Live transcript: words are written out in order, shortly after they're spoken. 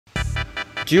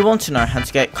Do you want to know how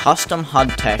to get custom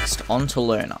HUD text onto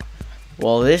Lunar?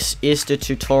 Well, this is the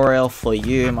tutorial for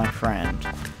you, my friend.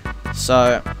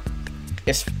 So,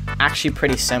 it's actually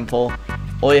pretty simple.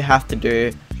 All you have to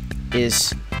do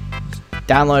is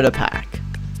download a pack.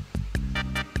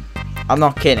 I'm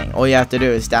not kidding. All you have to do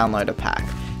is download a pack.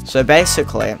 So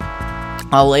basically,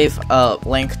 I'll leave a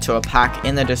link to a pack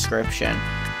in the description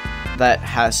that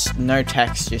has no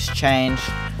text, just change.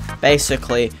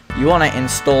 Basically, you want to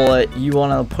install it, you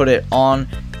want to put it on,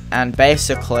 and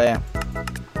basically,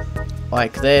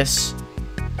 like this,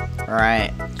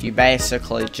 right, you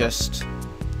basically just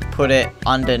put it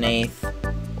underneath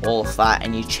all of that,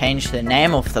 and you change the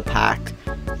name of the pack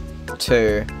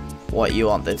to what you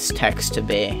want this text to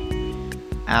be,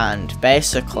 and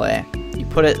basically, you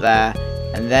put it there,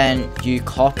 and then you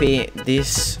copy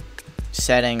these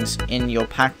settings in your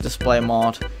pack display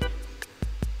mod,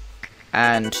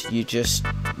 and you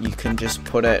can just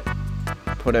put it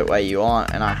where you want,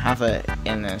 and I have it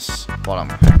in this bottom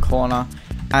right corner.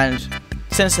 And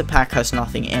since the pack has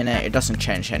nothing in it, it doesn't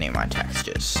change any of my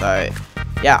textures. So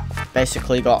yeah,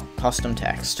 basically got custom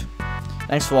text.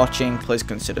 Thanks for watching. Please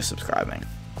consider subscribing.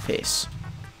 Peace.